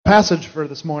passage for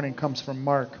this morning comes from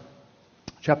Mark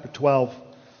chapter 12,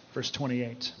 verse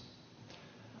 28.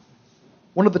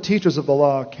 One of the teachers of the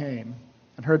law came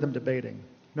and heard them debating.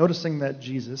 Noticing that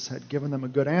Jesus had given them a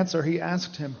good answer, he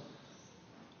asked him,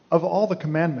 "Of all the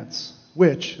commandments,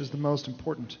 which is the most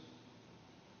important?"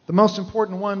 "The most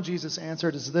important one," Jesus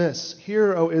answered, "is this: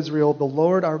 Hear, O Israel, the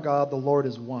Lord our God, the Lord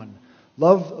is one.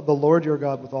 Love the Lord your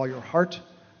God with all your heart,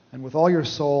 and with all your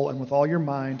soul, and with all your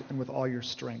mind, and with all your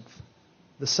strength.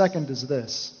 The second is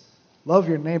this: Love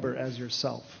your neighbor as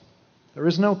yourself. There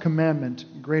is no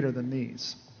commandment greater than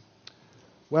these."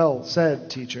 "Well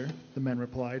said, teacher," the men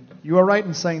replied. "You are right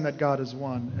in saying that God is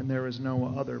one, and there is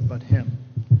no other but him.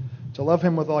 To love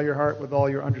him with all your heart, with all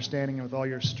your understanding, and with all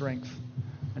your strength,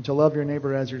 and to love your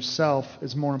neighbor as yourself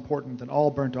is more important than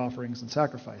all burnt offerings and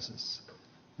sacrifices."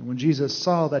 And when Jesus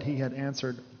saw that he had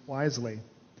answered wisely,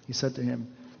 he said to him,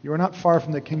 "You are not far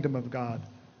from the kingdom of God."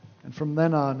 And from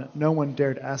then on, no one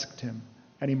dared ask him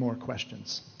any more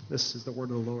questions. This is the word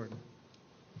of the Lord.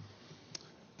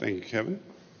 Thank you, Kevin.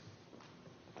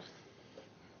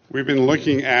 We've been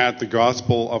looking at the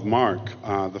Gospel of Mark,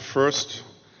 the first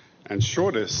and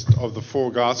shortest of the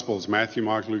four Gospels, Matthew,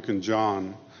 Mark, Luke, and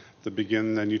John, that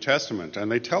begin the New Testament.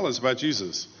 And they tell us about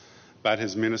Jesus, about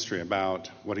his ministry, about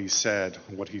what he said,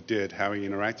 what he did, how he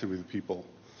interacted with people.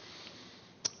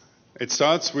 It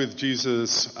starts with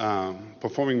Jesus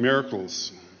performing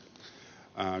miracles,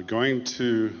 going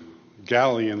to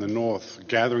Galilee in the north,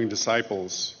 gathering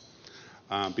disciples,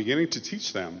 beginning to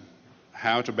teach them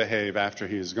how to behave after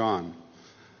he is gone.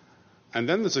 And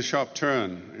then there's a sharp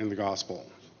turn in the gospel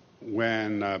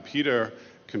when Peter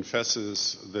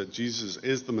confesses that Jesus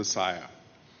is the Messiah.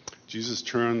 Jesus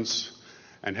turns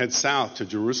and heads south to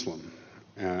Jerusalem,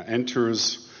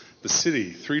 enters the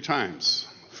city 3 times.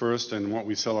 First, in what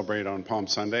we celebrate on Palm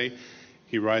Sunday,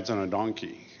 he rides on a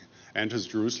donkey, enters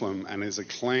Jerusalem, and is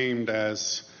acclaimed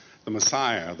as the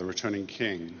Messiah, the returning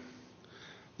king.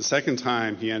 The second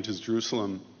time he enters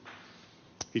Jerusalem,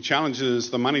 he challenges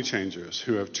the money changers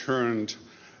who have turned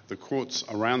the courts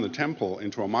around the temple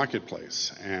into a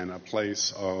marketplace and a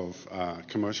place of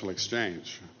commercial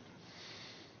exchange.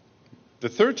 The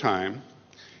third time,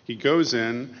 he goes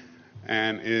in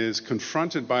and is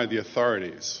confronted by the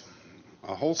authorities.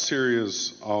 A whole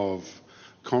series of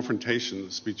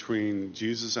confrontations between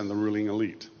Jesus and the ruling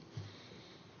elite.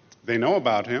 They know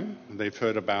about him. They've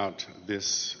heard about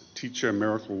this teacher,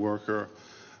 miracle worker,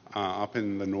 up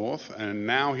in the north, and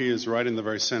now he is right in the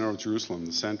very center of Jerusalem,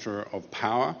 the center of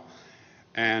power,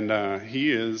 and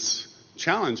he is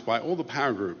challenged by all the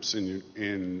power groups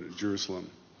in Jerusalem.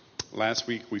 Last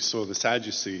week we saw the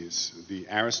Sadducees, the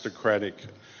aristocratic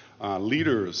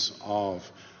leaders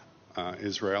of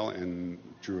Israel in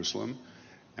Jerusalem,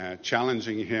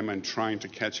 challenging him and trying to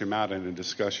catch him out in a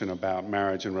discussion about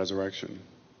marriage and resurrection.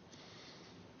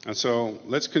 And so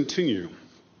let's continue.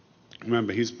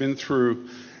 Remember, he's been through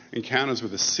encounters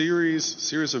with a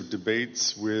series of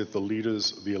debates with the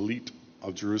leaders, the elite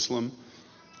of Jerusalem,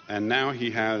 and now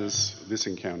he has this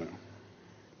encounter.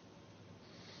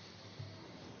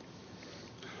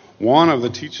 One of the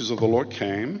teachers of the law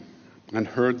came and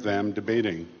heard them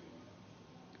debating.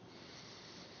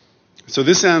 So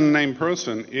this unnamed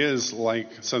person is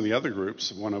like some of the other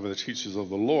groups, one of the teachers of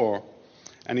the law,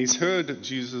 and he's heard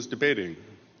Jesus debating.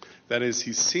 That is,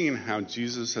 he's seen how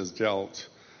Jesus has dealt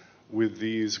with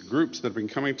these groups that have been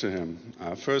coming to him.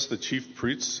 First, the chief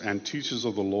priests and teachers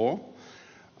of the law,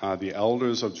 the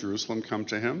elders of Jerusalem, come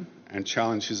to him and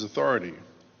challenge his authority.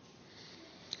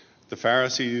 The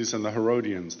Pharisees and the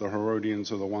Herodians. The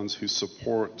Herodians are the ones who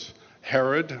support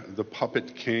Herod, the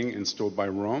puppet king installed by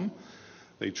Rome.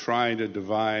 They try to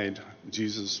divide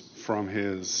Jesus from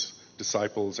his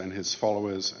disciples and his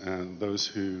followers and those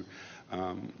who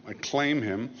acclaim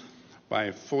him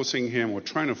by forcing him or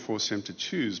trying to force him to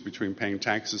choose between paying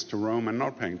taxes to Rome and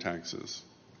not paying taxes.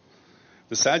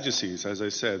 The Sadducees, as I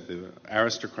said, the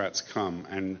aristocrats, come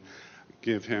and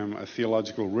give him a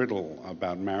theological riddle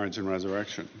about marriage and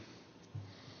resurrection.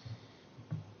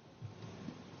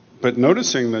 But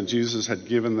noticing that Jesus had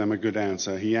given them a good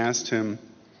answer, he asked him,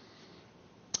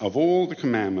 "Of all the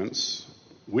commandments,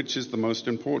 which is the most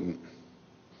important?"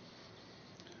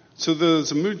 So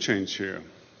there's a mood change here.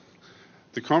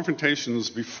 The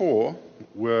confrontations before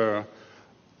were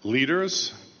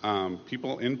leaders,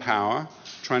 people in power,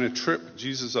 trying to trip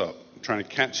Jesus up, trying to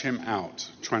catch him out,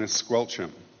 trying to squelch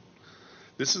him.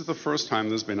 This is the first time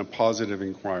there's been a positive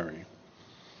inquiry.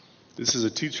 This is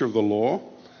a teacher of the law,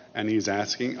 and he's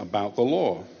asking about the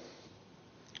law.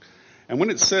 And when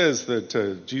it says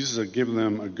that Jesus had given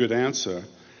them a good answer,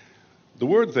 the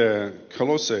word there,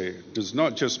 kalose, does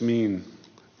not just mean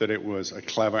that it was a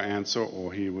clever answer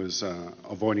or he was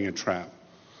avoiding a trap.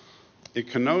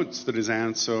 It connotes that his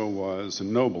answer was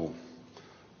noble,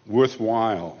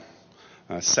 worthwhile,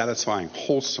 satisfying,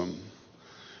 wholesome.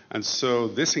 And so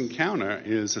this encounter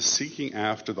is a seeking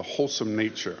after the wholesome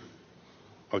nature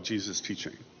of Jesus'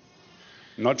 teaching.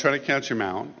 Not trying to catch him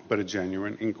out, but a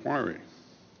genuine inquiry.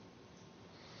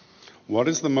 What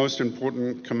is the most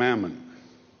important commandment?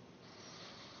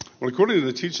 Well, according to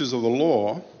the teachers of the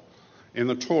law, in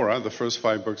the Torah, the first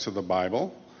 5 books of the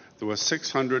Bible, there were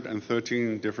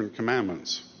 613 different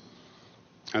commandments.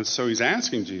 And so he's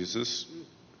asking Jesus,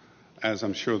 as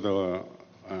I'm sure the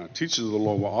teachers of the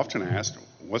law were often asked,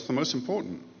 what's the most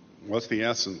important? What's the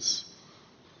essence?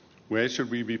 Where should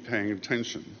we be paying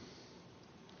attention?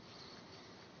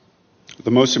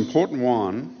 The most important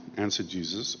one, answered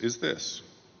Jesus, is this.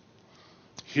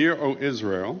 Hear, O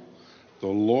Israel, the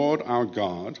Lord our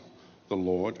God, the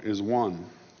Lord is one.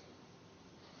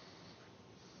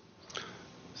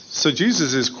 So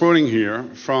Jesus is quoting here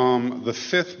from the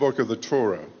 5th book of the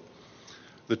Torah.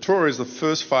 The Torah is the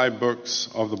first 5 books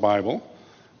of the Bible.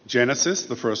 Genesis,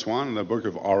 the first one, the book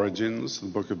of origins, the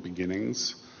book of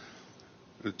beginnings.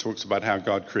 It talks about how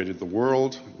God created the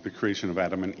world, the creation of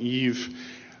Adam and Eve.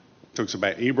 It talks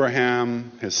about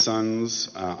Abraham, his sons,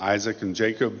 Isaac and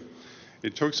Jacob.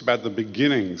 It talks about the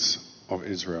beginnings of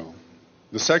Israel.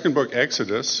 The second book,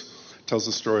 Exodus, tells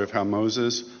the story of how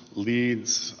Moses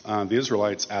leads the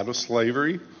Israelites out of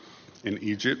slavery in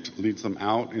Egypt, leads them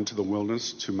out into the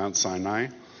wilderness to Mount Sinai,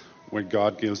 where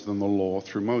God gives them the law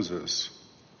through Moses.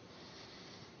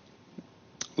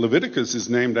 Leviticus is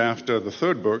named after, the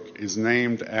third book is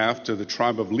named after the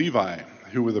tribe of Levi,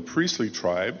 who were the priestly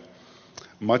tribe.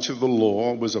 Much of the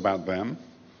law was about them,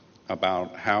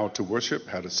 about how to worship,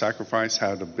 how to sacrifice,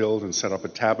 how to build and set up a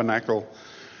tabernacle,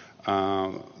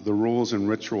 the rules and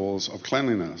rituals of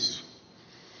cleanliness.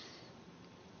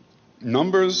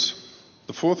 Numbers,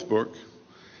 the 4th book,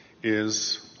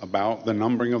 is about the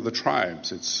numbering of the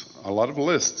tribes. It's a lot of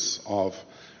lists of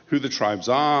who the tribes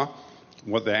are,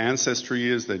 what their ancestry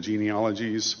is, their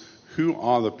genealogies, who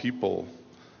are the people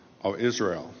of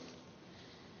Israel.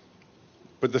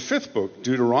 But the 5th book,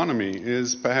 Deuteronomy,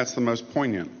 is perhaps the most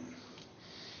poignant.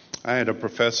 I had a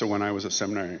professor when I was at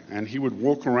seminary, and he would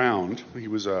walk around.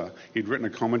 He'd written a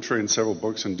commentary and several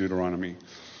books on Deuteronomy.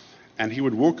 And he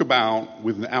would walk about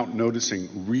without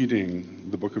noticing, reading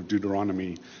the book of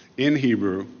Deuteronomy in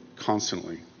Hebrew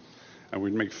constantly. And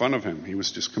we'd make fun of him. He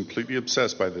was just completely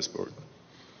obsessed by this book.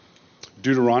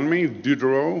 Deuteronomy,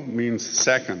 deutero, means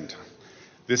second.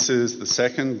 This is the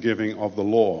second giving of the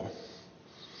law.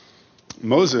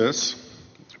 Moses,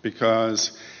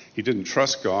 because he didn't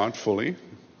trust God fully,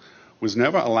 was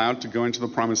never allowed to go into the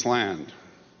promised land.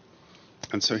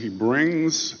 And so he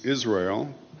brings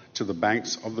Israel to the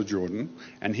banks of the Jordan,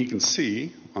 and he can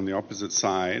see on the opposite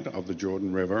side of the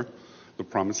Jordan River the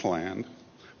promised land,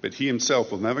 but he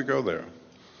himself will never go there.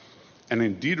 And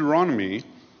in Deuteronomy,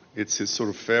 it's his sort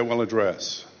of farewell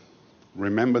address.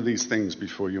 Remember these things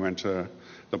before you enter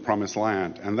the promised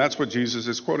land. And that's what Jesus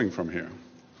is quoting from here.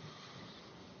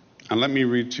 And let me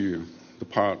read to you the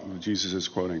part that Jesus is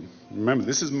quoting. Remember,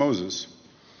 this is Moses.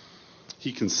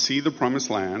 He can see the promised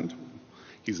land.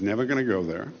 He's never going to go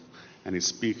there. And he's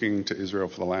speaking to Israel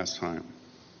for the last time.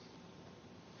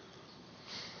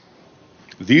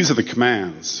 These are the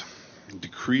commands,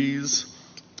 decrees,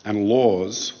 and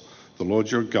laws the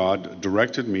Lord your God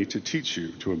directed me to teach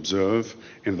you to observe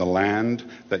in the land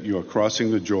that you are crossing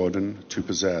the Jordan to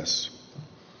possess,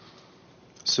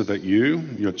 so that you,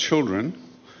 your children,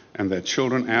 and their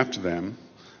children after them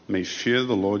may fear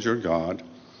the Lord your God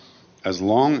as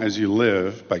long as you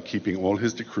live by keeping all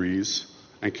his decrees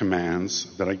and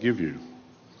commands that I give you,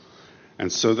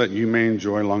 and so that you may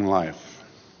enjoy long life.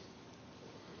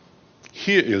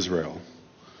 Hear, Israel,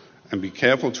 and be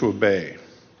careful to obey,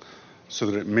 so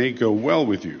that it may go well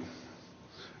with you,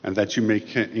 and that you may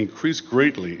increase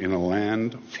greatly in a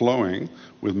land flowing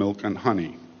with milk and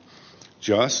honey,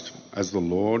 just as the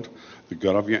Lord, the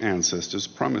God of your ancestors,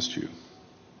 promised you.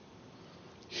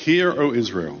 Hear, O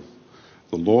Israel,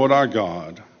 the Lord our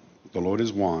God, the Lord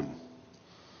is one.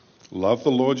 Love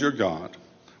the Lord your God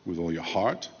with all your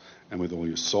heart and with all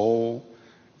your soul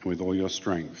and with all your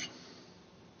strength.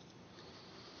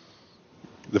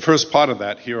 The first part of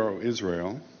that, Hear, O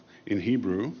Israel, in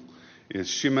Hebrew, is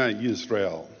Shema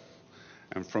Yisrael.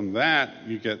 And from that,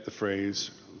 you get the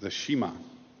phrase, the Shema.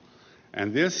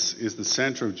 And this is the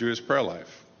center of Jewish prayer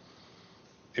life.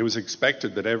 It was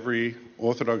expected that every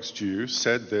Orthodox Jew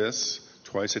said this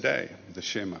twice a day, the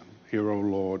Shema. Hear, O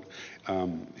Lord,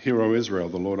 hear, O Israel,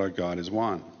 the Lord our God is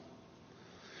one.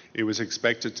 It was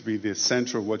expected to be the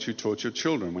center of what you taught your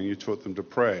children when you taught them to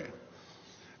pray.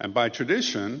 And by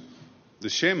tradition, the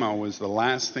Shema was the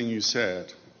last thing you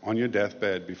said on your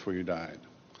deathbed before you died.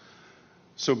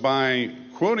 So by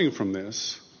quoting from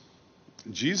this,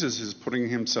 Jesus is putting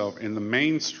himself in the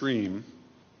mainstream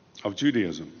of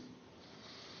Judaism.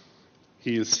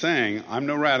 He is saying, I'm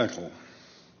no radical.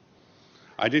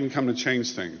 I didn't come to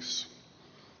change things.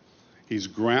 He's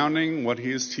grounding what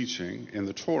he is teaching in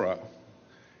the Torah,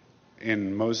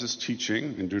 in Moses'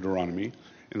 teaching in Deuteronomy,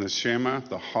 in the Shema,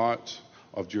 the heart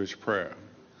of Jewish prayer.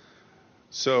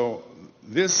 So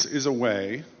this is a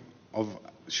way of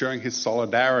showing his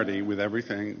solidarity with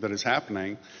everything that is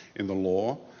happening in the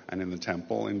law and in the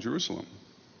temple in Jerusalem.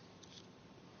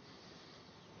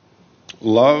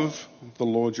 Love the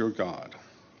Lord your God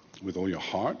with all your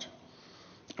heart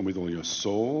and with all your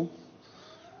soul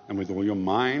and with all your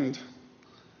mind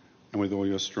and with all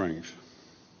your strength.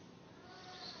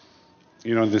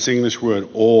 You know, this English word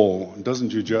all doesn't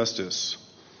do justice.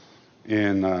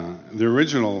 In the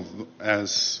original,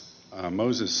 as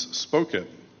Moses spoke it,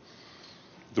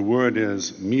 the word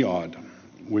is miad,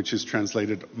 which is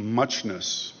translated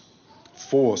muchness,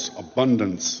 force,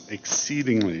 abundance,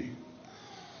 exceedingly.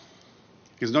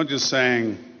 He's not just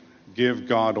saying, give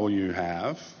God all you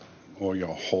have, or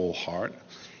your whole heart.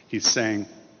 He's saying,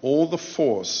 all the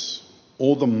force,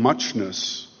 all the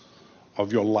muchness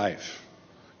of your life,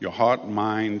 your heart,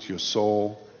 mind, your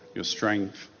soul, your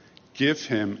strength, give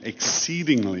him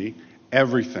exceedingly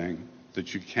everything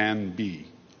that you can be.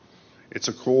 It's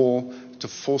a call to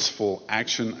forceful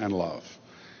action and love.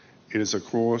 It is a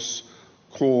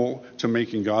call to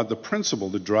making God the principle,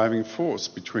 the driving force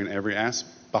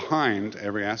behind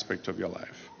every aspect of your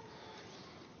life.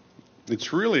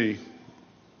 It's really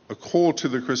a call to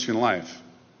the Christian life.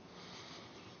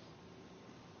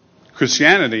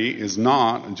 Christianity is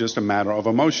not just a matter of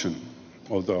emotion,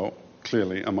 although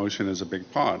clearly emotion is a big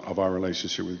part of our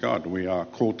relationship with God. We are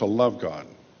called to love God.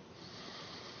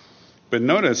 But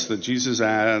notice that Jesus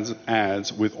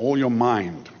adds with all your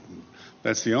mind.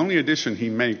 That's the only addition he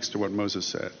makes to what Moses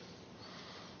said.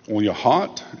 All your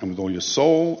heart, and with all your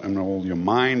soul, and with all your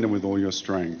mind, and with all your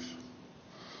strength.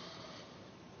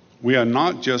 We are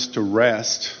not just to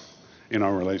rest in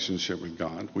our relationship with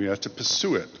God. We are to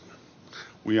pursue it.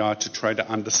 We are to try to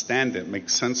understand it, make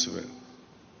sense of it.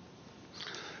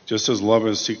 Just as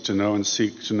lovers seek to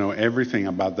know everything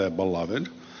about their beloved,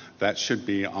 that should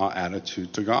be our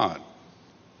attitude to God.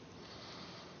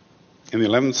 In the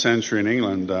 11th century in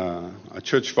England, a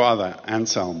church father,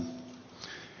 Anselm,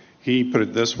 he put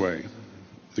it this way: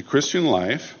 the Christian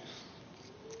life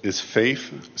is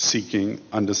faith-seeking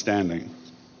understanding.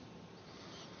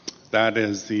 That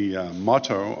is the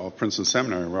motto of Princeton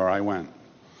Seminary, where I went.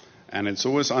 And it's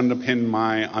always underpinned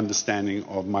my understanding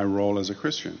of my role as a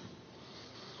Christian.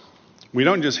 We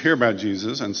don't just hear about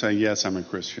Jesus and say, yes, I'm a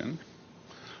Christian.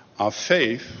 Our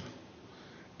faith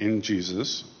in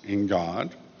Jesus, in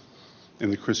God,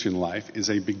 in the Christian life is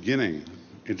a beginning.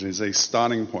 It is a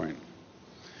starting point.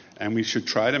 And we should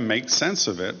try to make sense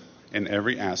of it in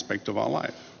every aspect of our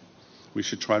life. We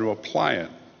should try to apply it.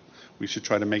 We should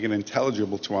try to make it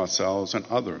intelligible to ourselves and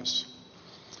others.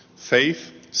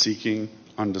 Faith-seeking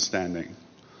understanding.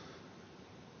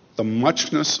 The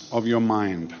muchness of your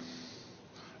mind,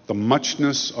 the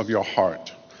muchness of your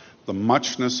heart, the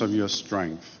muchness of your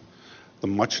strength, the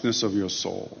muchness of your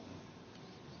soul.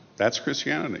 That's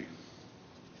Christianity.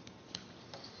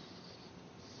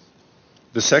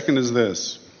 The second is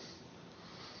this: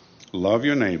 love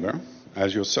your neighbor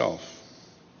as yourself.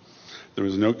 There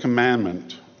is no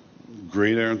commandment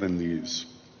greater than these.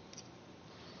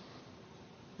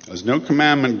 There's no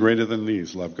commandment greater than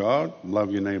these. Love God,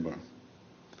 love your neighbor.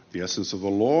 The essence of the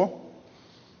law,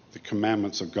 the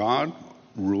commandments of God,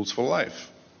 rules for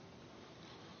life.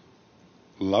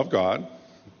 Love God,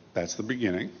 that's the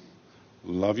beginning.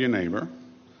 Love your neighbor,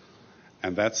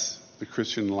 and that's the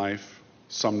Christian life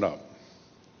summed up.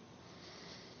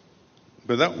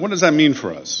 But what does that mean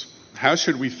for us? How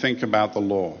should we think about the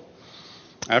law?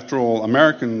 After all,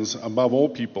 Americans, above all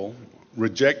people,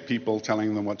 reject people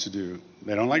telling them what to do.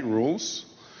 They don't like rules.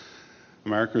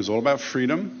 America is all about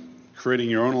freedom, creating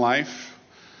your own life,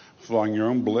 following your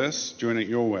own bliss, doing it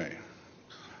your way.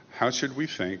 How should we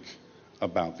think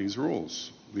about these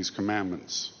rules, these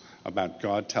commandments, about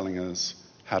God telling us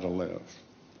how to live?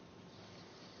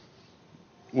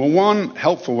 Well, one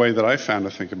helpful way that I found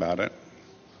to think about it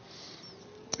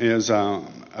is a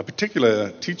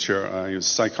particular teacher, a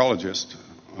psychologist,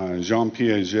 Jean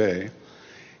Piaget.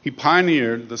 He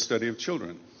pioneered the study of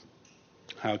children,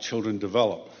 how children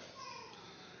develop.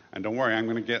 And don't worry, I'm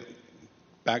going to get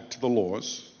back to the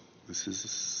laws This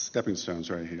is stepping stones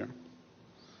right here.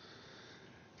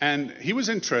 And he was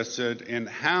interested in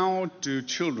how do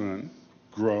children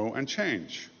grow and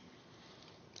change?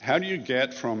 How do you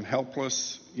get from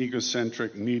helpless,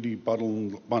 egocentric, needy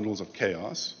bundles of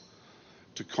chaos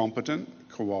to competent,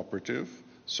 cooperative,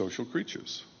 social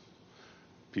creatures?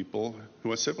 People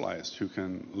who are civilized, who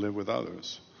can live with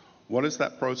others. What is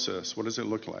that process? What does it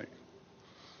look like?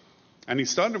 And he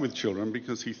started with children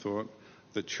because he thought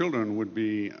that children would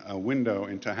be a window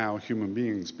into how human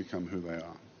beings become who they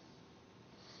are.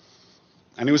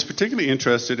 And he was particularly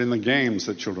interested in the games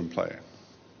that children play.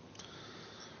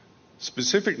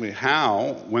 Specifically,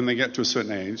 how, when they get to a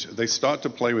certain age, they start to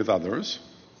play with others,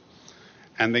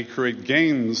 and they create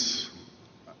games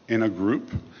in a group,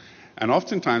 and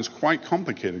oftentimes quite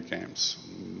complicated games.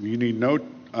 You need no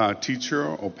teacher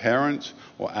or parent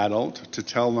or adult to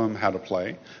tell them how to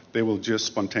play. They will just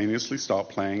spontaneously start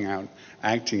playing out,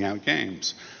 acting out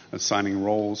games, assigning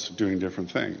roles, doing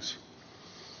different things.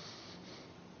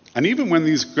 And even when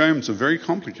these games are very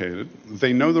complicated,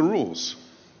 they know the rules.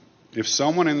 If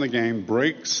someone in the game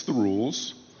breaks the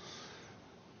rules,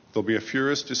 there'll be a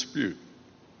furious dispute.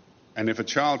 And if a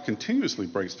child continuously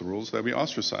breaks the rules, they'll be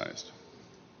ostracized.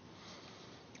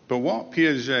 But what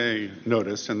Piaget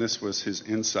noticed, and this was his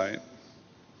insight,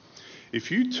 if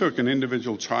you took an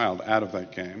individual child out of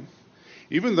that game,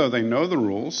 even though they know the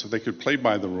rules, they could play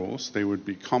by the rules, they would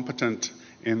be competent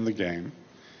in the game.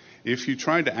 If you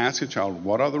tried to ask a child,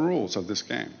 what are the rules of this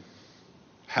game?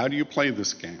 How do you play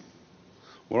this game?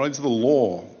 What is the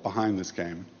law behind this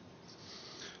game?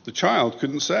 The child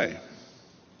couldn't say.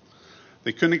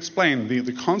 They couldn't explain.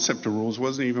 The concept of rules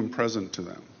wasn't even present to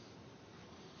them.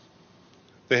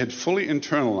 They had fully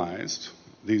internalized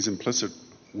these implicit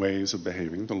ways of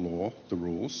behaving, the law, the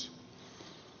rules,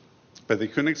 but they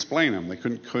couldn't explain them. They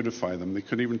couldn't codify them. They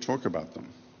couldn't even talk about them.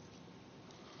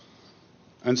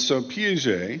 And so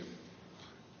Piaget,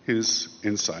 his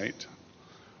insight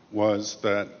was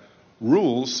that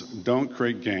rules don't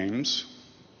create games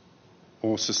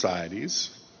or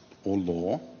societies or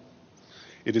law.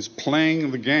 It is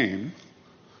playing the game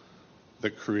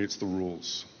that creates the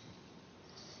rules.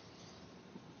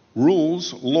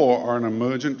 Rules, law, are an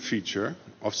emergent feature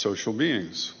of social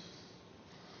beings.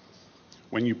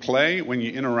 When you play, when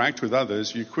you interact with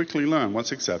others, you quickly learn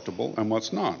what's acceptable and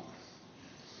what's not.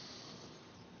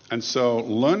 And so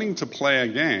learning to play a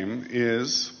game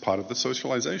is part of the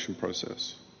socialization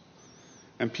process.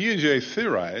 And Piaget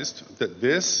theorized that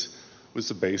this was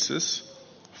the basis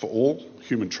for all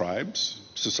human tribes,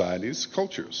 societies,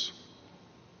 cultures.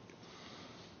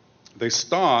 They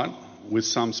start with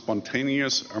some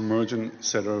spontaneous, emergent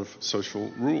set of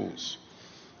social rules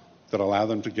that allow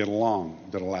them to get along,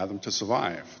 that allow them to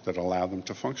survive, that allow them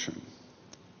to function.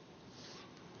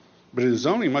 But it is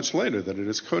only much later that it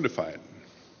is codified.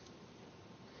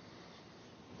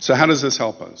 So how does this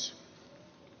help us?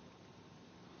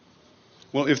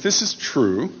 Well, if this is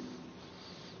true,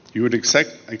 you would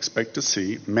expect to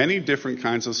see many different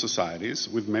kinds of societies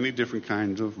with many different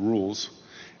kinds of rules,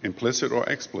 implicit or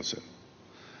explicit.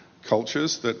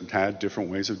 Cultures that had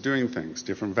different ways of doing things,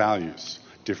 different values,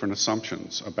 different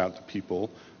assumptions about the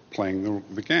people playing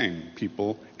the game,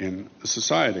 people in the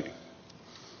society.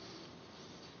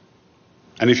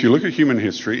 And if you look at human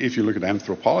history, if you look at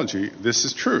anthropology, this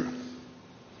is true.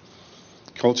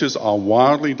 Cultures are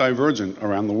wildly divergent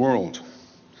around the world.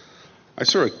 I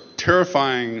saw a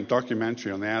terrifying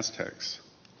documentary on the Aztecs.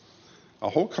 A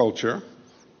whole culture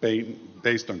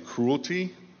based on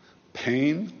cruelty,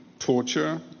 pain,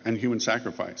 torture, and human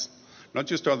sacrifice. Not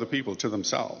just to other people, to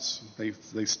themselves.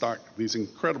 They stuck these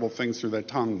incredible things through their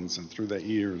tongues and through their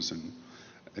ears, and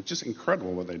it's just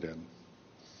incredible what they did.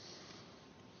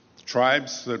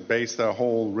 Tribes that base their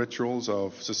whole rituals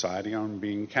of society on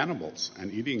being cannibals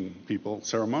and eating people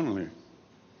ceremonially.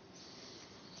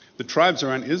 The tribes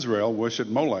around Israel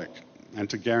worshipped Molech, and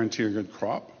to guarantee a good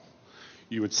crop,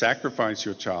 you would sacrifice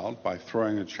your child by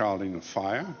throwing a child in a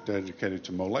fire dedicated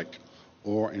to Molech,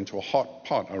 or into a hot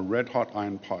pot, a red-hot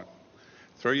iron pot.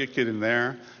 Throw your kid in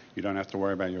there, you don't have to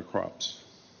worry about your crops.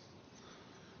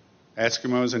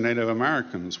 Eskimos and Native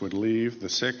Americans would leave the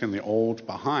sick and the old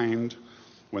behind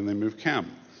when they moved camp.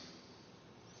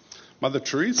 Mother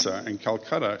Teresa in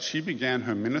Calcutta, she began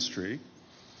her ministry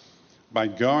by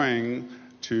going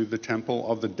to the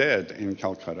Temple of the Dead in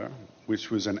Calcutta,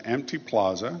 which was an empty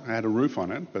plaza. It had a roof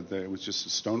on it, but it was just a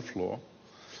stone floor.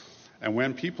 And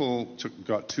when people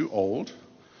got too old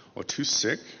or too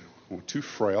sick or too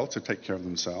frail to take care of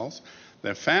themselves,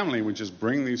 their family would just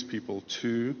bring these people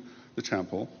to the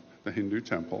temple, the Hindu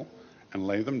temple, and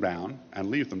lay them down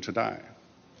and leave them to die.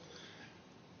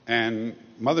 And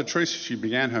Mother Teresa, she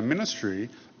began her ministry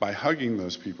by hugging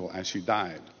those people as she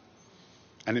died.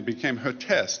 And it became her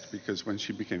test, because when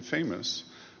she became famous,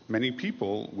 many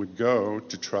people would go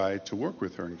to try to work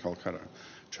with her in Calcutta,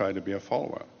 try to be a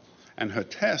follower. And her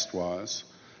test was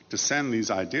to send these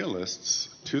idealists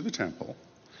to the temple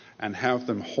and have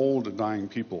them hold dying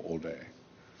people all day.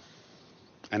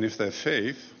 And if their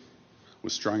faith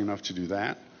was strong enough to do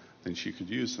that, then she could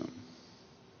use them.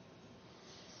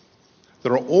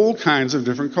 There are all kinds of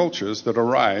different cultures that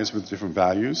arise with different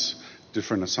values,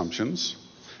 different assumptions,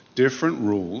 different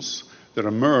rules that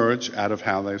emerge out of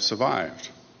how they've survived,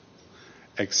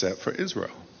 except for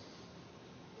Israel.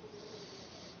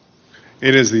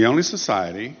 It is the only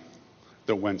society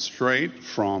that went straight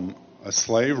from a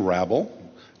slave rabble.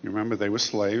 You remember they were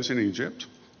slaves in Egypt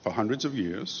for hundreds of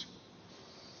years.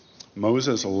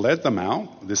 Moses led them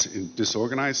out, this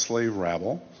disorganized slave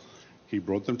rabble. He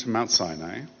brought them to Mount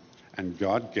Sinai, and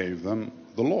God gave them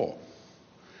the law.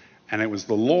 And it was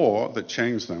the law that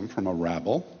changed them from a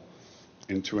rabble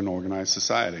into an organized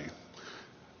society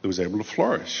that was able to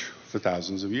flourish for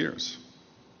thousands of years.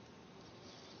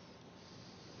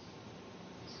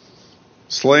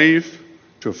 Slave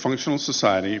to a functional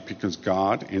society because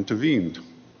God intervened.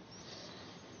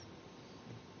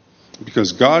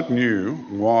 Because God knew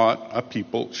what a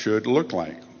people should look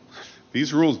like.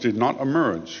 These rules did not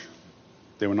emerge.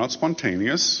 They were not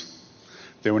spontaneous.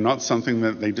 They were not something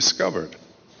that they discovered.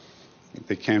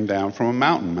 They came down from a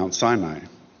mountain, Mount Sinai.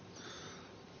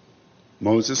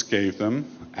 Moses gave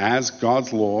them as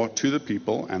God's law to the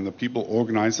people, and the people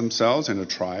organized themselves into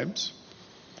tribes,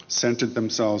 centered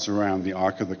themselves around the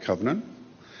Ark of the Covenant.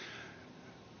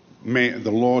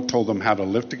 The Lord told them how to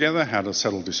live together, how to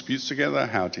settle disputes together,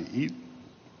 how to eat,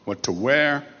 what to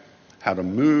wear, how to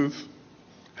move,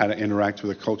 how to interact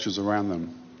with the cultures around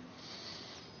them.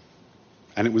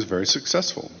 And it was very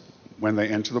successful. When they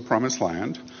enter the Promised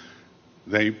Land,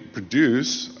 they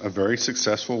produce a very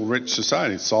successful, rich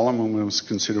society. Solomon was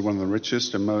considered one of the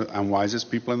richest and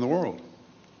wisest people in the world.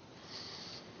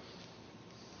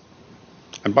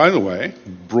 And by the way,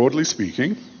 broadly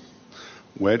speaking,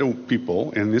 where do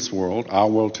people in this world, our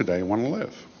world today, want to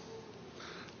live?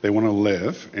 They want to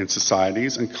live in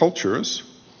societies and cultures,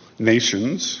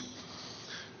 nations,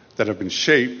 that have been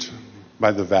shaped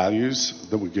by the values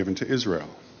that were given to Israel.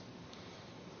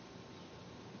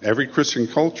 Every Christian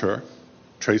culture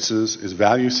traces its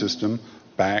value system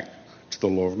back to the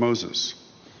law of Moses.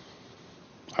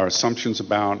 Our assumptions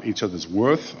about each other's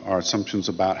worth, our assumptions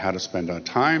about how to spend our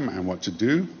time and what to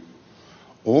do,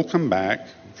 all come back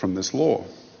from this law.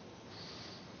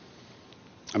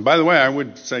 And by the way, I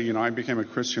would say, I became a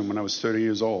Christian when I was 30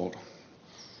 years old.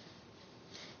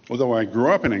 Although I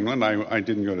grew up in England, I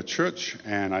didn't go to church,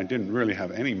 and I didn't really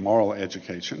have any moral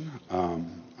education.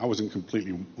 I wasn't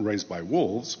completely raised by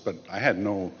wolves, but I had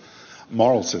no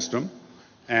moral system.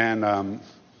 And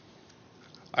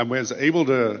I was able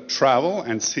to travel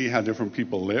and see how different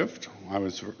people lived.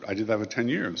 I did that for 10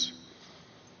 years.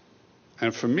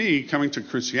 And for me, coming to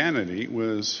Christianity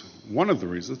was one of the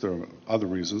reasons. There are other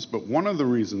reasons, but one of the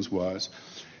reasons was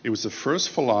it was the first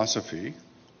philosophy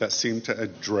that seemed to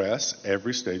address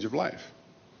every stage of life.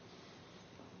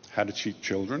 How to treat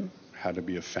children, how to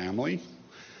be a family,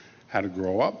 how to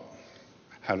grow up,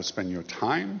 how to spend your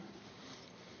time,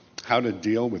 how to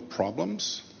deal with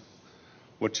problems,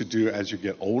 what to do as you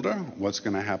get older, what's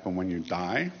going to happen when you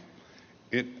die.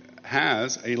 It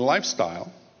has a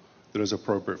lifestyle that is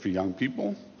appropriate for young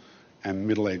people and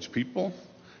middle-aged people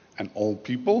and old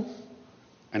people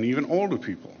and even older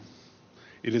people.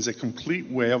 It is a complete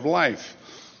way of life.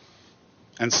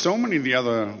 And so many of the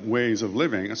other ways of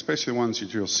living, especially ones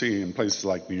that you'll see in places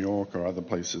like New York or other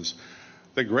places,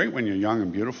 they're great when you're young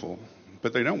and beautiful,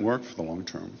 but they don't work for the long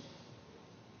term.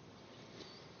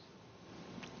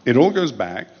 It all goes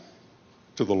back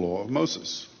to the law of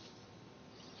Moses.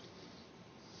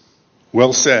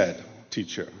 Well said,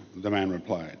 teacher, the man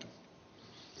replied.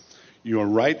 You are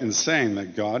right in saying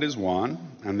that God is one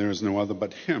and there is no other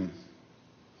but him.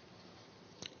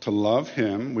 To love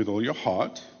him with all your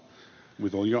heart,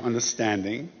 with all your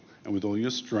understanding, and with all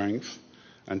your strength,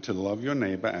 and to love your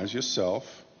neighbor as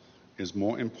yourself is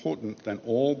more important than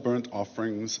all burnt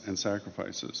offerings and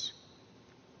sacrifices.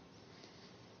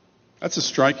 That's a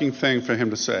striking thing for him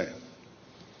to say.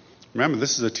 Remember,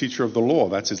 this is a teacher of the law.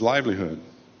 That's his livelihood.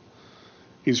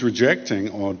 He's rejecting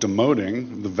or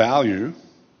demoting the value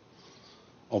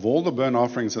of all the burnt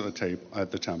offerings at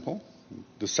the temple,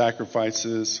 the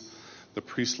sacrifices, the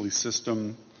priestly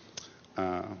system,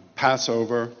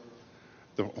 Passover,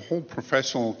 the whole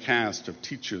professional cast of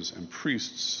teachers and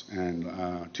priests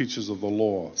and teachers of the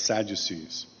law,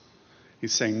 Sadducees.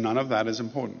 He's saying none of that is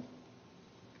important.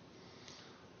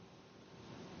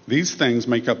 These things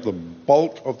make up the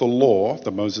bulk of the law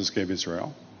that Moses gave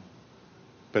Israel,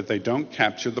 but they don't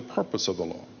capture the purpose of the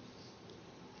law.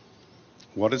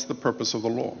 What is the purpose of the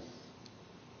law?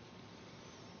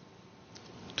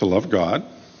 To love God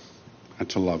and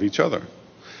to love each other.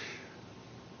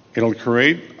 It'll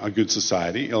create a good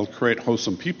society, it'll create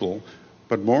wholesome people,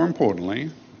 but more importantly,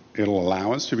 it'll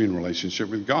allow us to be in relationship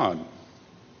with God.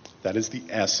 That is the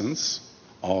essence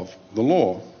of the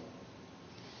law.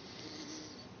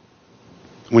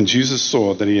 When Jesus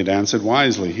saw that he had answered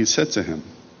wisely, he said to him,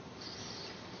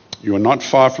 "You are not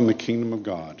far from the kingdom of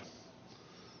God."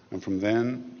 And from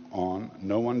then on,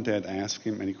 no one dared ask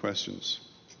him any questions.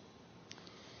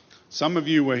 Some of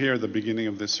you were here at the beginning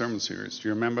of this sermon series. Do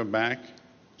you remember back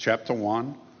chapter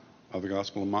 1 of the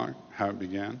Gospel of Mark, how it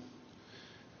began?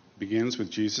 It begins with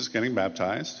Jesus getting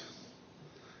baptized.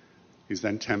 He's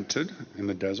then tempted in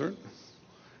the desert.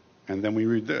 And then we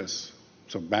read this.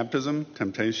 So baptism,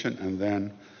 temptation, and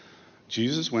then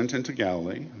Jesus went into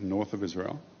Galilee, north of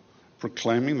Israel,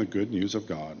 proclaiming the good news of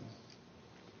God.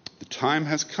 The time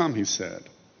has come, he said.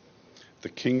 The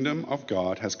kingdom of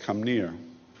God has come near.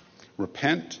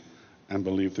 Repent and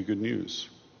believe the good news.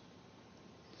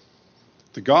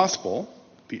 The gospel,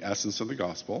 the essence of the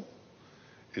gospel,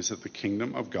 is that the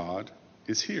kingdom of God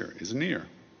is here, is near.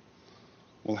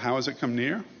 Well, how has it come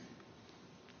near?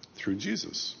 Through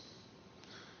Jesus.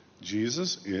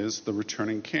 Jesus is the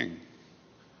returning king.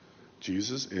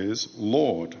 Jesus is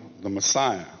Lord, the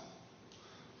Messiah.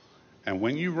 And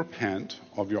when you repent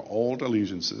of your old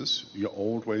allegiances, your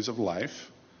old ways of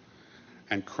life,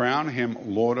 and crown him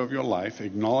Lord of your life,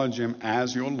 acknowledge him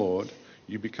as your Lord,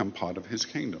 you become part of his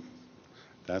kingdom.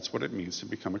 That's what it means to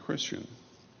become a Christian.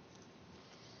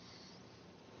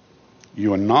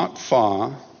 You are not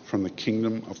far from the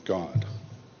kingdom of God.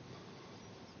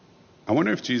 I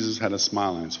wonder if Jesus had a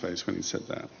smile on his face when he said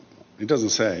that. He doesn't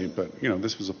say, but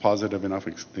this was a positive enough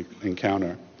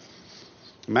encounter.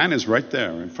 Man is right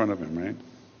there in front of him, right?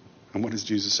 And what is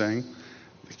Jesus saying?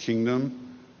 The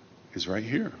kingdom is right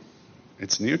here.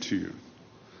 It's near to you.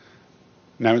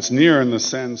 Now, it's near in the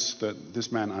sense that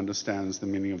this man understands the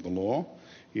meaning of the law.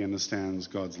 He understands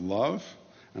God's love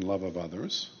and love of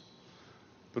others.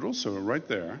 But also, right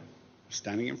there,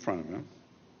 standing in front of him,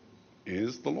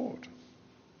 is the Lord,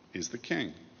 is the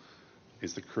King,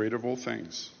 is the creator of all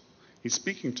things. He's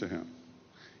speaking to him.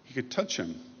 He could touch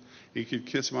him. He could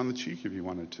kiss him on the cheek if he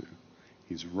wanted to.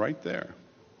 He's right there.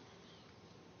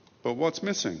 But what's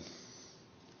missing?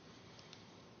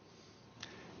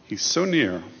 He's so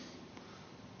near,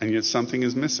 and yet something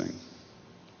is missing.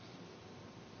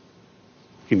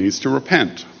 He needs to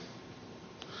repent.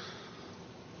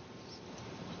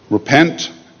 Repent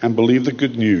and believe the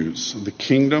good news. The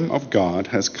kingdom of God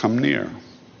has come near.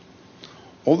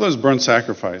 All those burnt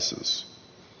sacrifices,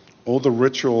 all the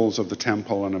rituals of the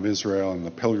temple and of Israel and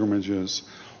the pilgrimages,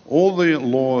 all the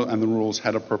law and the rules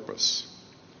had a purpose: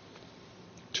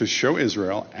 to show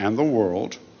Israel and the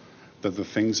world that the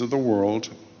things of the world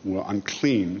were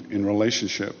unclean in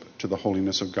relationship to the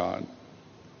holiness of God.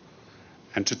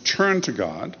 And to turn to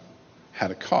God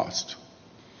had a cost.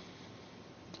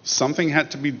 Something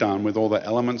had to be done with all the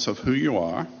elements of who you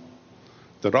are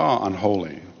that are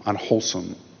unholy,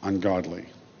 unwholesome, ungodly.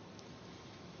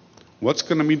 What's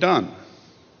going to be done?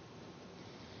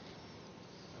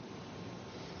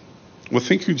 Well,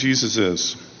 think who Jesus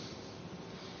is.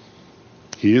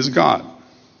 He is God.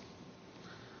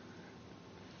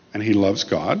 And he loves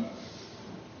God.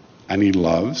 And he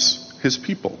loves his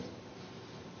people.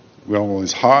 With all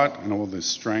his heart and all his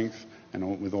strength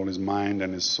and with all his mind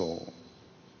and his soul.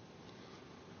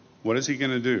 What is he going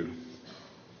to do?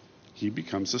 He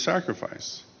becomes the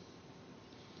sacrifice.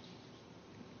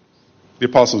 The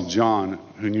Apostle John,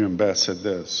 who knew him best, said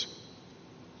this: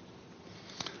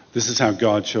 "This is how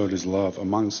God showed his love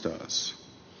amongst us.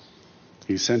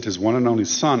 He sent his one and only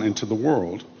Son into the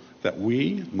world that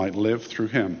we might live through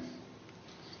him.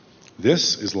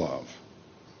 This is love.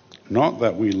 Not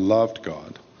that we loved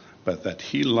God, but that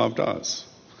he loved us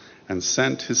and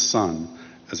sent his Son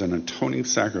as an atoning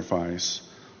sacrifice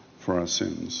for our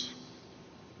sins."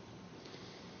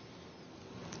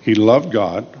 He loved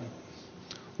God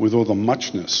with all the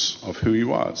muchness of who he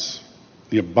was,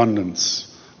 the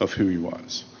abundance of who he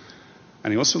was.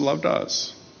 And he also loved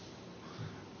us.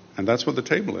 And that's what the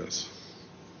table is.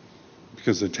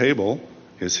 Because the table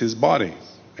is his body,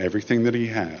 everything that he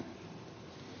had.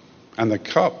 And the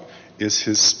cup is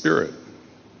his spirit,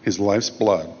 his life's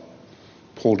blood,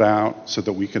 poured out so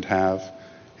that we could have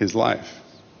his life.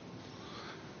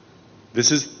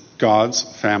 This is God's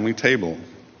family table.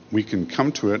 We can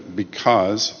come to it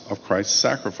because of Christ's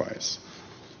sacrifice.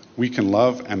 We can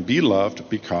love and be loved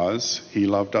because he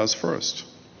loved us first.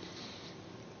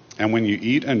 And when you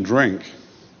eat and drink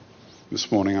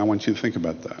this morning, I want you to think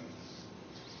about that.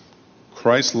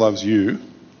 Christ loves you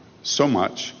so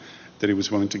much that he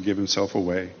was willing to give himself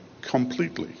away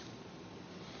completely.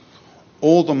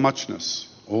 All the muchness,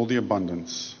 all the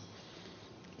abundance,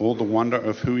 all the wonder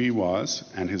of who he was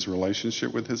and his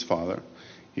relationship with his Father,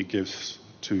 he gives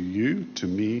to you, to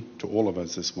me, to all of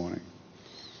us this morning.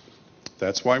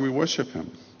 That's why we worship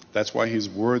him. That's why he's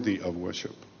worthy of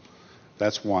worship.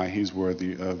 That's why he's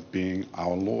worthy of being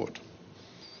our Lord.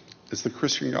 It's the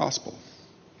Christian gospel.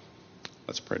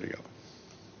 Let's pray together.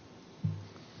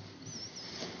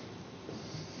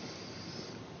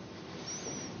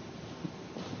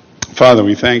 Father,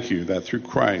 we thank you that through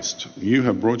Christ, you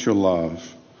have brought your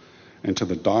love into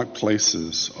the dark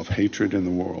places of hatred in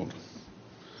the world.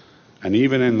 And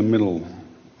even in the middle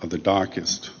of the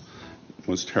darkest,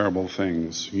 most terrible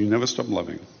things, you never stop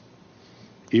loving,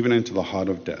 even into the heart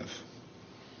of death.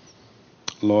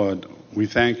 Lord, we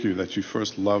thank you that you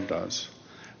first loved us.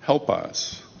 Help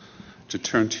us to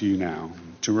turn to you now,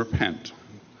 to repent,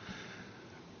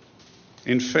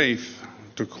 in faith,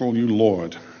 to call you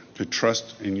Lord, to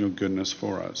trust in your goodness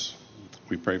for us.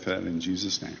 We pray for that in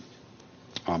Jesus' name.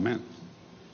 Amen.